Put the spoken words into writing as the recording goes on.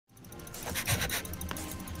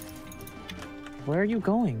Where are you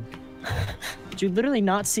going? Did you literally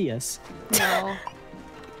not see us? No.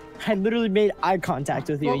 I literally made eye contact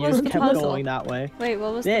with you and you just kept going that way. Wait,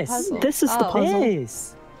 what was the puzzle? This is the puzzle.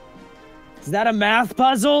 This. Is that a math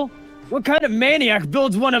puzzle? What kind of maniac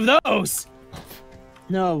builds one of those?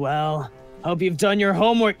 Oh well. Hope you've done your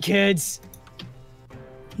homework, kids.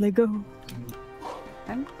 Lego.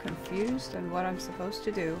 I'm confused on what I'm supposed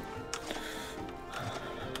to do.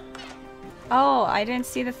 Oh, I didn't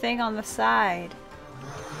see the thing on the side.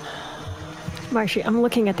 Marshy, I'm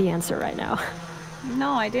looking at the answer right now.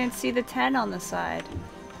 No, I didn't see the 10 on the side.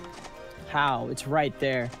 How? It's right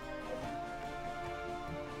there.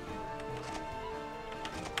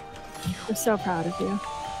 I'm so proud of you.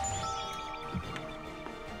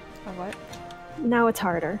 A what? Now it's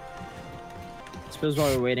harder. I suppose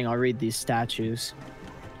while we're waiting, I'll read these statues.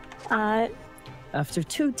 After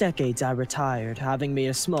 2 decades, I retired, having made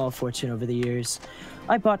a small fortune over the years.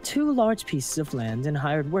 I bought 2 large pieces of land and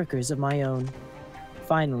hired workers of my own.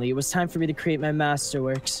 Finally, it was time for me to create my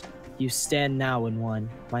masterworks. You stand now in one,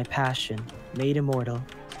 my passion, made immortal.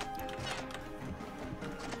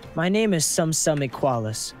 My name is Sum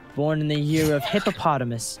Equalis, born in the year of the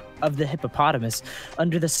hippopotamus,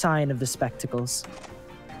 under the sign of the spectacles.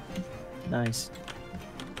 Nice.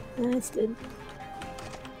 Nice, dude.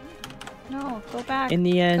 No, go back. In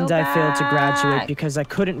the end, Go I failed to graduate back. because I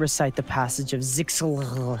couldn't recite the passage of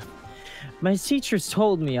Zixl. My teachers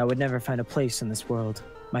told me I would never find a place in this world.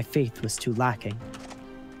 My faith was too lacking.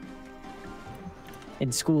 In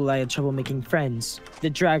school, I had trouble making friends. The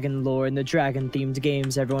dragon lore and the dragon-themed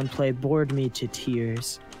games everyone played bored me to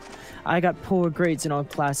tears. I got poor grades in all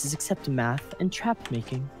classes except math and trap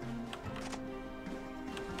making.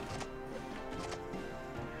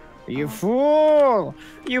 You fool!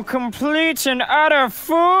 You complete and utter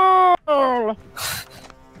fool!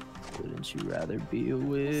 Wouldn't you rather be a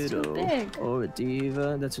widow or a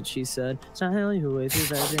diva? That's what she said. Tell you away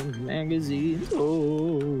through fashion magazines.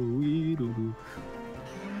 Oh, widow.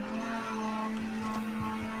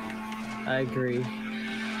 I agree.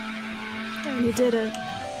 You did it.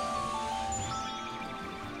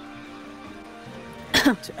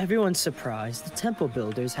 To everyone's surprise, the temple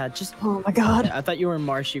builders had just... Oh my god. I thought you were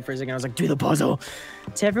Marshy for a second. I was like, do the puzzle.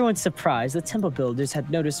 To everyone's surprise, the temple builders had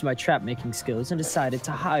noticed my trap-making skills and decided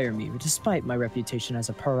to hire me, despite my reputation as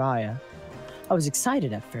a pariah. I was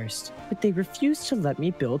excited at first, but they refused to let me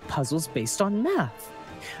build puzzles based on math.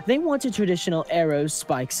 They wanted traditional arrows,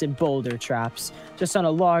 spikes, and boulder traps, just on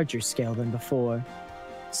a larger scale than before.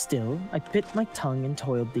 Still, I bit my tongue and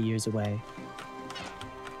toiled the years away.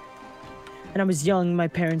 When I was young, my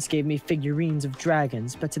parents gave me figurines of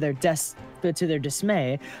dragons, but to their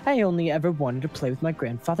dismay, I only ever wanted to play with my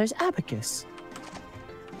grandfather's abacus.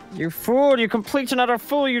 You fool! You complete and utter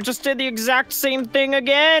fool! You just did the exact same thing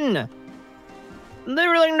again!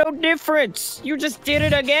 Literally no difference! You just did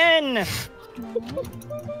it again!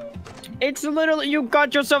 It's literally, you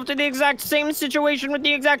got yourself to the exact same situation with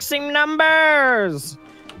the exact same numbers!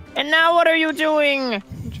 And now what are you doing?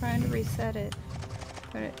 I'm trying to reset it.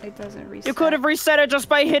 But it doesn't reset. You could have reset it just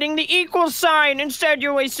by hitting the equal sign. Instead,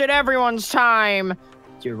 you wasted everyone's time.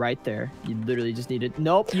 You're right there. You literally just needed...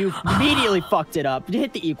 Nope, you immediately fucked it up. You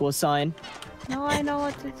hit the equal sign. No, I know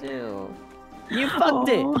what to do. You fucked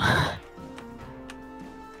it.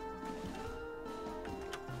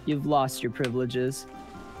 You've lost your privileges.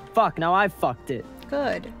 Fuck, now I fucked it.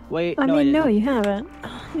 Good. Wait, I no, mean, I no, didn't. you haven't.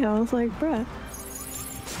 Yeah, I was like, bruh.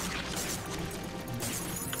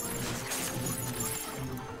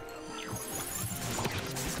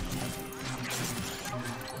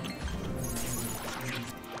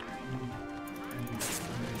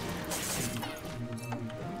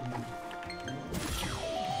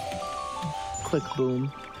 Click,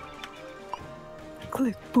 boom.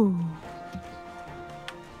 Click, boom.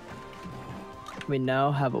 We now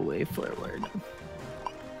have a way forward.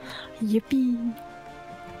 Yippee.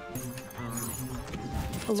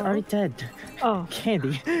 It's already dead. Oh.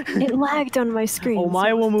 Candy. It lagged on my screen.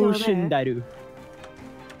 Omae so wa it's mo still there. shindaru.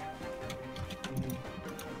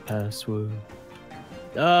 Password.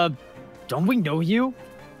 Don't we know you?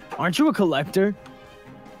 Aren't you a collector?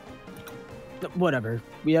 Whatever.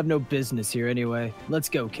 We have no business here anyway. Let's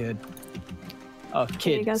go, kid. Oh, Hey,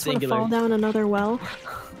 kid, you guys want to singular. fall down another well?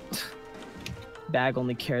 Bag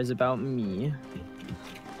only cares about me.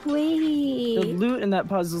 The Wait. loot in that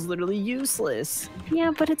puzzle is literally useless.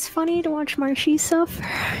 Yeah, but it's funny to watch Marshy suffer.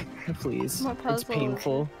 Please. What It's puzzle?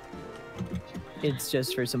 painful. It's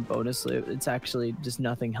just for some bonus loot. It's actually just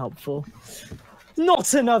nothing helpful.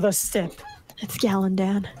 Not another step! It's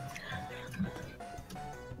Gallandan.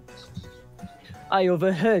 I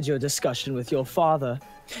overheard your discussion with your father.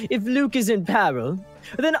 If Luke is in peril,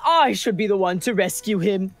 then I should be the one to rescue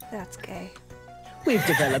him. That's gay. We've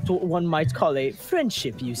developed what one might call a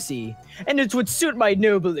friendship, you see, and it would suit my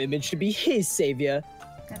noble image to be his savior.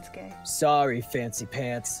 That's gay. Sorry, fancy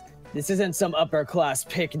pants. This isn't some upper-class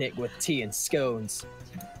picnic with tea and scones.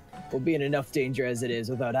 We'll be in enough danger as it is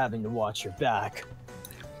without having to watch your back.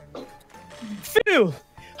 Phew!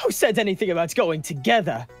 Who said anything about going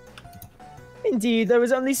together? Indeed, there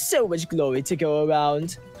was only so much glory to go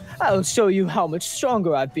around. I'll show you how much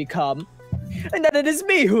stronger I've become, and that it is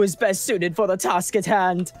me who is best suited for the task at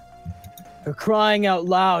hand. For crying out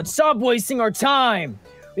loud, stop wasting our time!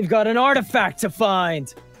 We've got an artifact to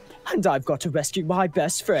find! And I've got to rescue my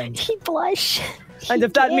best friend. He blush. And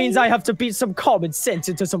if that means I have to beat some common sense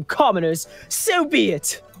into some commoners, so be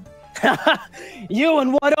it! You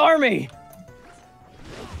and what army?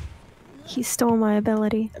 He stole my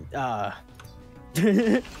ability.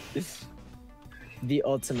 The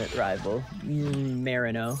ultimate rival,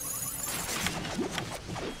 Marino.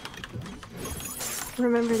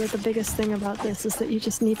 Remember that the biggest thing about this is that you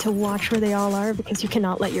just need to watch where they all are because you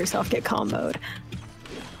cannot let yourself get comboed.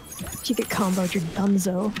 If you get comboed, you're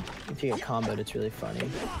donezo. If you get comboed, it's really funny.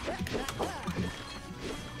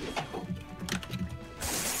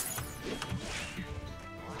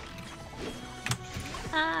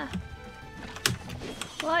 Ah.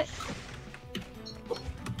 What?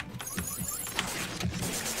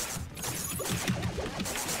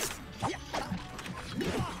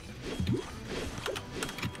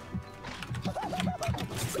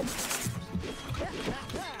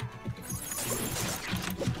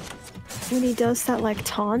 When he does that, like,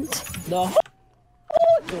 taunt, No.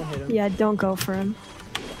 Don't hit him. yeah, don't go for him.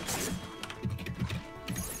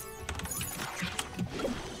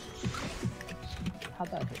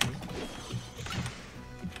 How'd that hit me?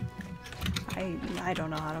 I don't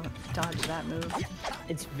know how to dodge that move.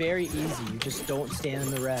 It's very easy. You just don't stand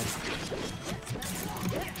in the red.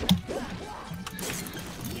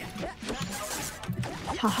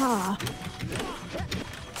 Haha.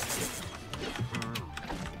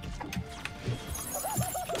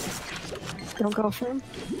 Don't go for him.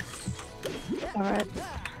 Alright.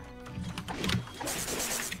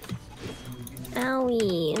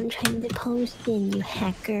 Owie, I'm trying to post in, you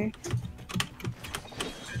hacker.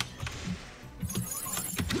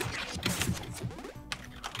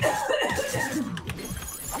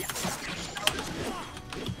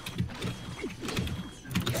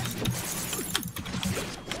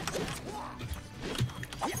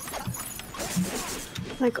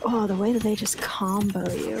 Like, oh, the way that they just combo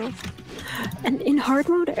you. And in hard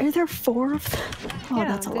mode, are there 4 of them? Oh, yeah,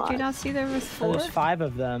 that's a lot. did you not see there was 4? There's 5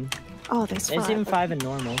 of them. Oh, there's 5. There's even 5 in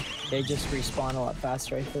normal. They just respawn a lot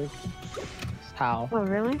faster, I think. How? Oh,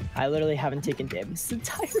 really? I literally haven't taken damage this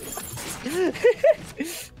entire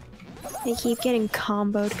fight. I keep getting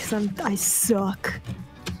comboed because I suck.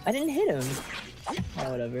 I didn't hit him.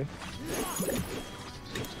 Oh, whatever.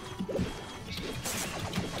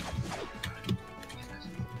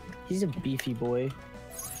 He's a beefy boy.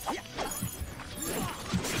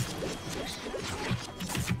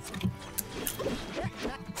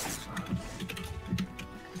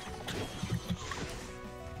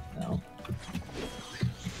 No.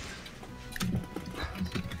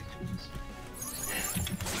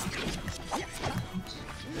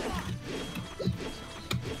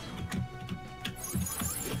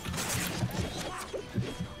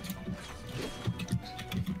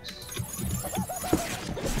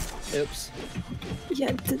 Oops.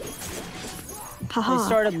 Yeah, I haha.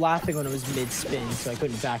 started laughing when it was mid-spin, so I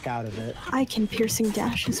couldn't back out of it. I can piercing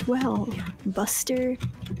dash as well. Buster. I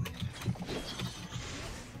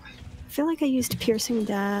feel like I used piercing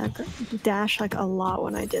dash like a lot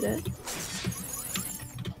when I did it.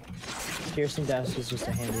 Piercing dash is just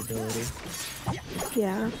a handy ability.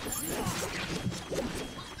 Yeah.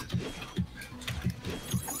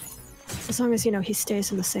 As long as, you know, he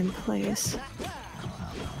stays in the same place.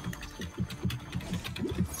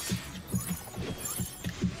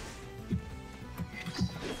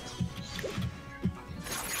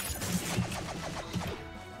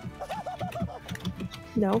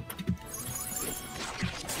 Nope.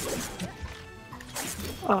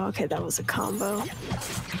 Oh, okay, that was a combo.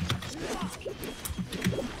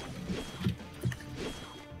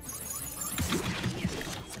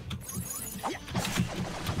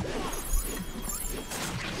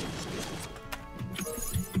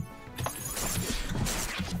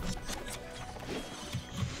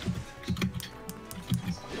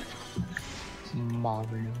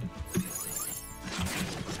 Mario.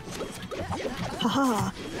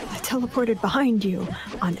 Haha, I teleported behind you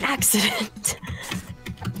on accident.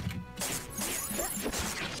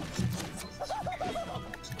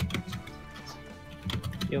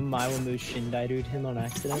 Yo, Maiwamu Shindairu'd him on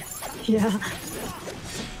accident. Yeah.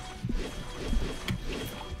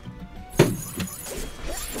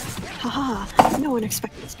 Haha, no one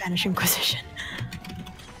expected Spanish Inquisition.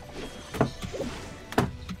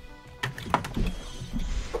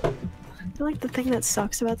 I feel like the thing that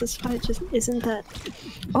sucks about this fight just isn't that...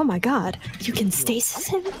 Oh my god, you can stasis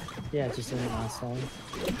him? Yeah, just in the last song.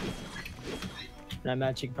 And I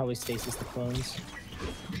imagine you can probably stasis the clones.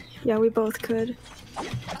 Yeah, we both could.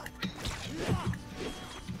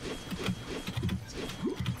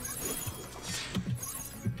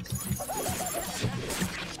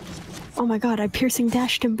 Oh my god, I piercing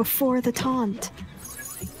dashed him before the taunt.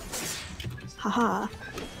 Haha.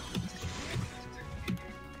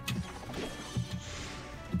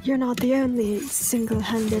 You're not the only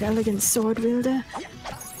single-handed elegant sword wielder.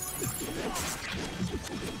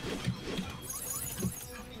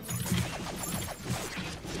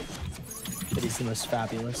 But he's the most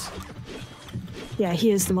fabulous. Yeah,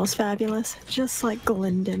 he is the most fabulous. Just like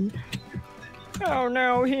Glyndon. Oh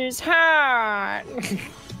no, he's hot!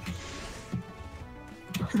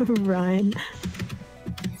 Ryan.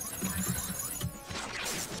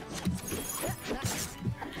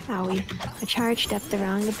 Owie, I charged up the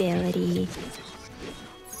wrong ability.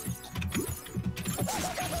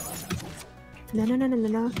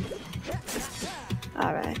 No.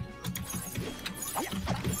 Alright.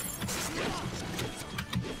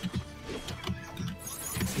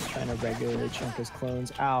 He's trying to regularly chunk his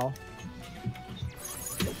clones. Ow.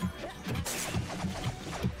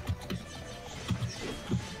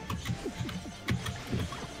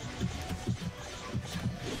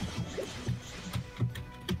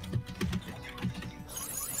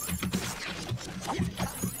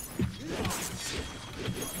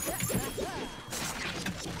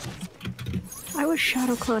 I wish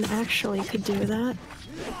Shadow Clone actually could do that.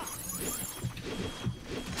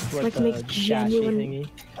 What, like the make dashy genuine... thingy?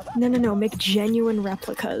 No, make genuine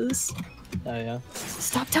replicas. Oh yeah.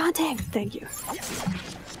 Stop taunting! Thank you.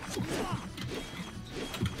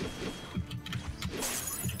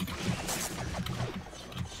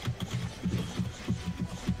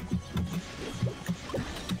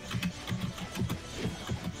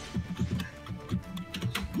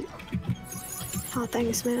 Oh,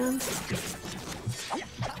 thanks, man.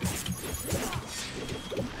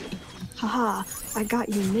 Haha, I got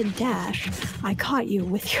you mid-dash. I caught you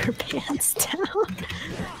with your pants down.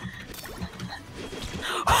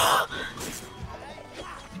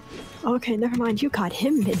 Okay, never mind, you caught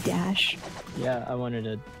him mid-dash. Yeah, I wanted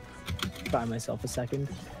to buy myself a second.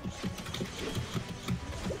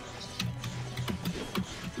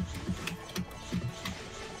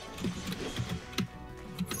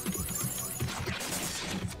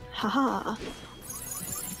 Haha.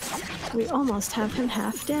 We almost have him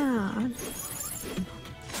half down.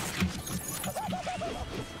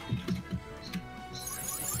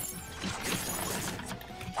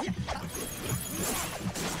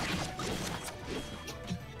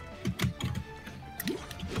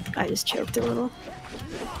 I just choked a little.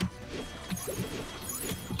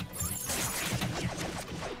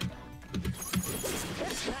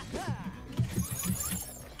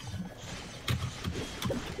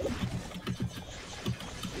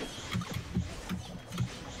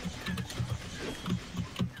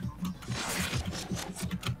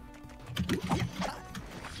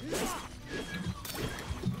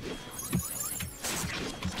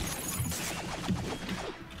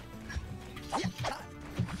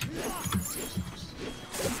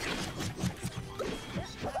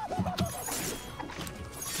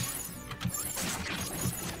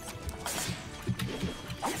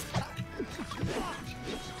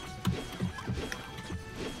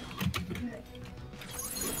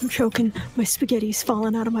 I'm choking. My spaghetti's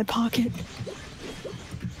falling out of my pocket.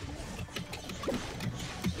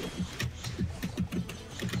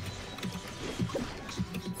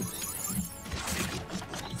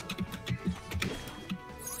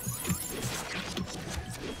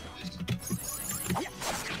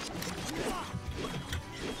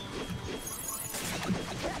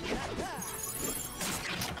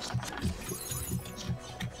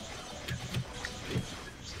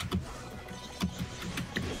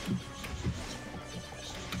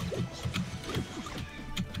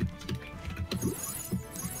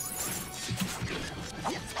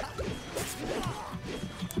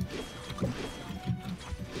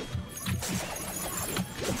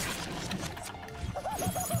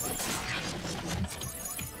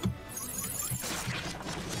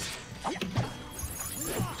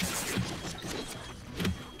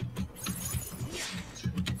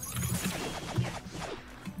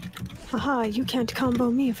 Haha, you can't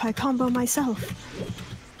combo me if I combo myself.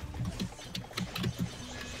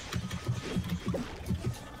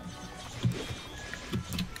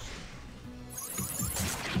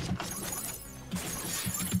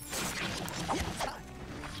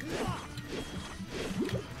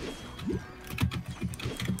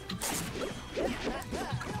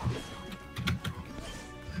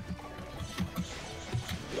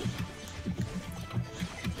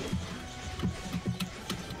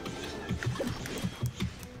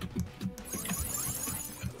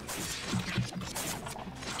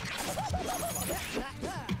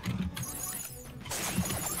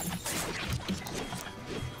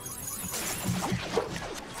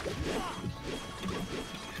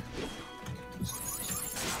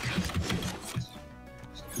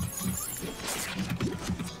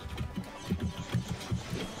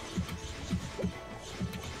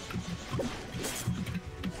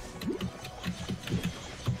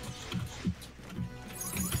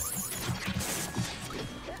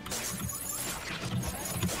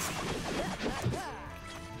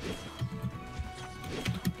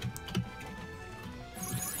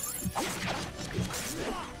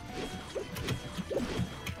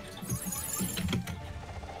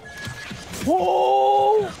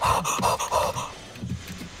 Oh!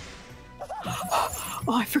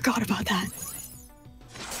 Oh, I forgot about that.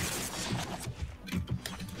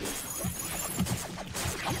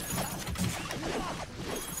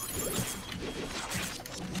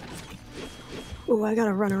 Oh, I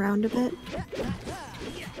gotta run around a bit.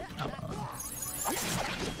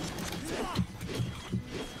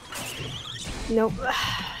 Nope.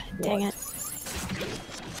 Dang it.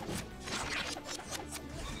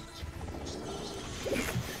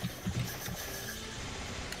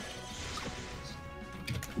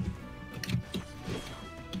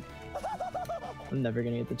 I'm never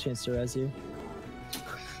gonna get the chance to res you.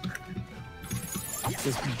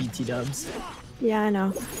 Just BT dubs. Yeah, I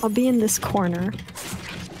know. I'll be in this corner.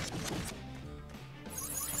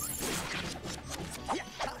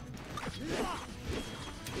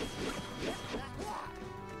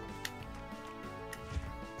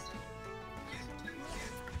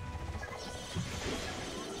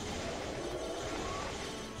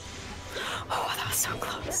 Oh, that was so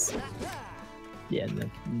close. Yeah,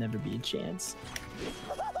 never be a chance.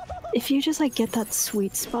 If you just like get that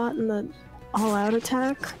sweet spot in the all-out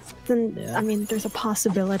attack, then Yeah. I mean, there's a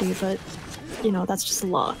possibility, but you know, that's just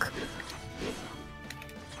luck.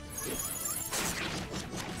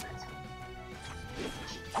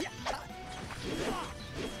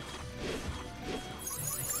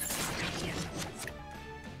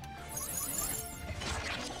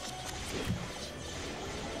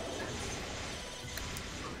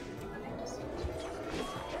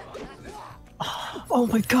 Oh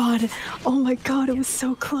my god! Oh my god, it was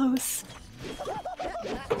so close!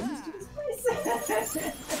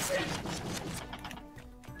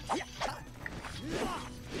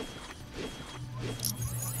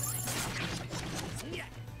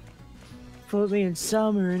 Put me in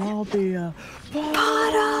summer and I'll be a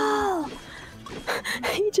Bottle!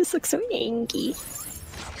 He just looks so angry.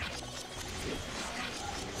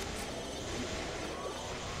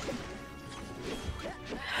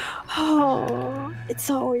 Oh, it's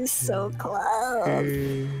always so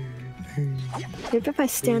close. Maybe if I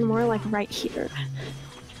stand more like right here.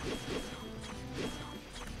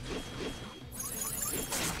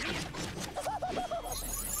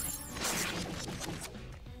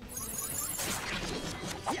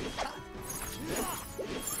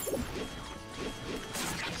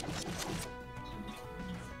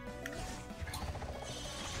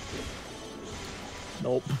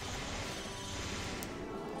 Nope.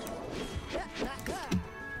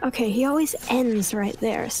 Okay, he always ends right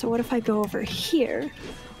there, so what if I go over here?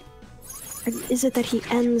 Or is it that he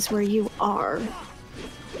ends where you are?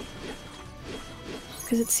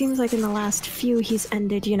 Because it seems like in the last few he's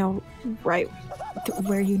ended, you know, right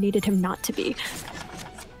where you needed him not to be.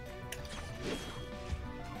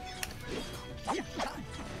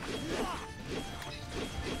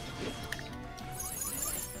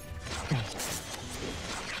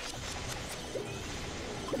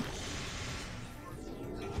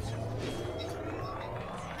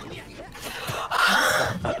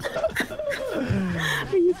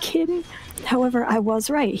 Are you kidding? However, I was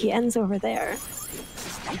right. He ends over there.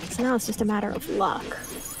 So now it's just a matter of luck.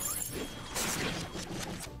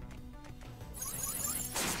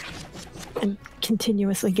 And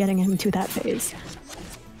continuously getting him to that phase.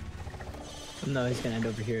 No, he's gonna end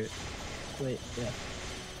over here. Wait, yeah.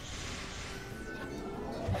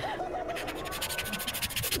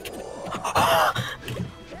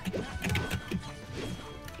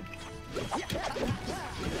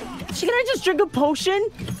 She gonna just drink a potion?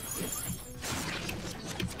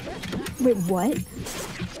 Wait, what?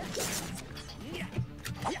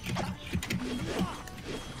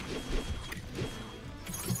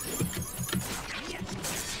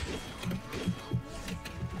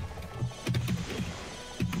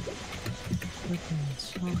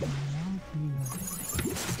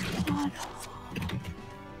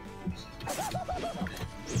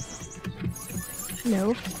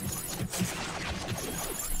 No.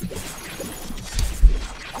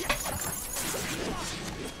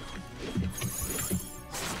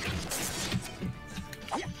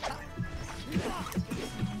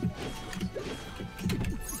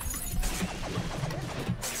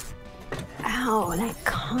 Ow, that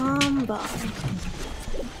combo.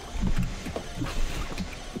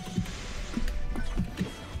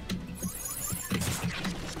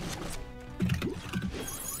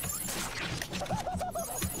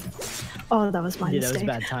 Oh, that was my Yeah, mistake.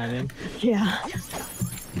 that was bad timing. Yeah.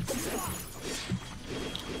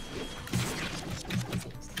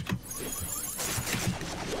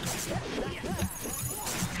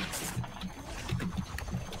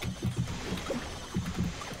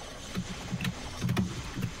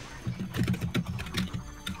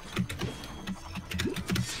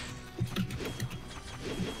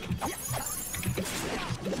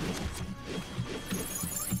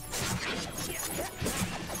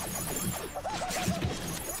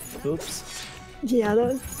 Oops. Yeah,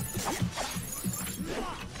 that...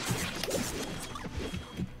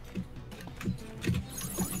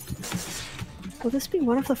 Will this be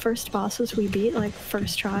one of the first bosses we beat, like,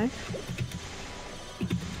 first try?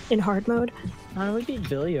 In hard mode? We beat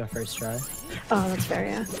Villia first try. Oh, that's fair,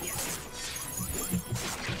 yeah.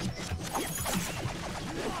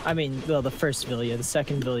 I mean, well, the first Villia. The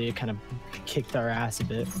second Villia kind of kicked our ass a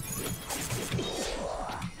bit.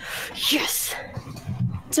 Yes!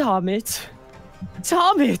 Damn it!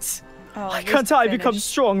 Damn it! Oh, Why this can't I finish. become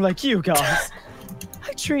strong like you guys?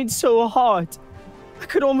 I trained so hard. I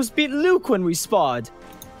could almost beat Luke when we sparred.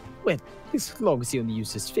 Well, as long as he only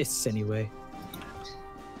used his fists anyway.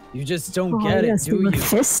 You just don't get it, do you?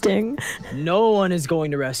 Fisting. No one is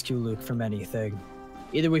going to rescue Luke from anything.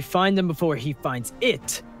 Either we find him before he finds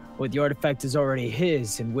it, or the artifact is already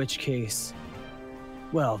his, in which case...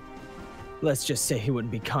 Well, let's just say he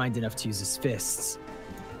wouldn't be kind enough to use his fists.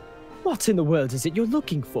 What in the world is it you're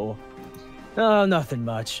looking for? Oh, nothing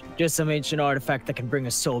much. Just some ancient artifact that can bring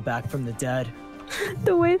a soul back from the dead.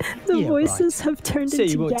 The way the Yeah, voices right. have turned Say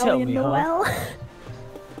you into won't Gally tell and me, huh? Noelle.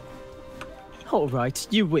 Alright,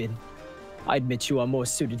 you win. I admit you are more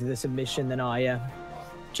suited to this mission than I am.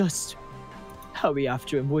 Just hurry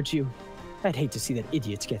after him, would you? I'd hate to see that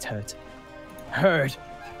idiot get hurt. Hurt?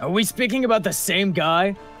 Are we speaking about the same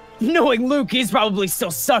guy? Knowing Luke, he's probably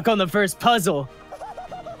still stuck on the first puzzle.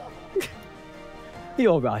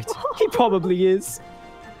 You're right. He probably is.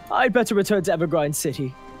 I'd better return to Evergrind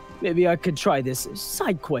City. Maybe I could try this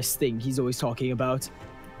side quest thing he's always talking about.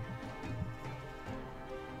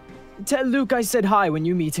 Tell Luke I said hi when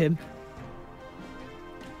you meet him.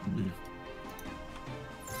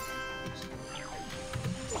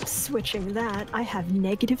 Switching that, I have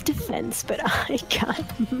negative defense, but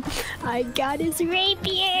I got his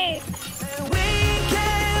rapier.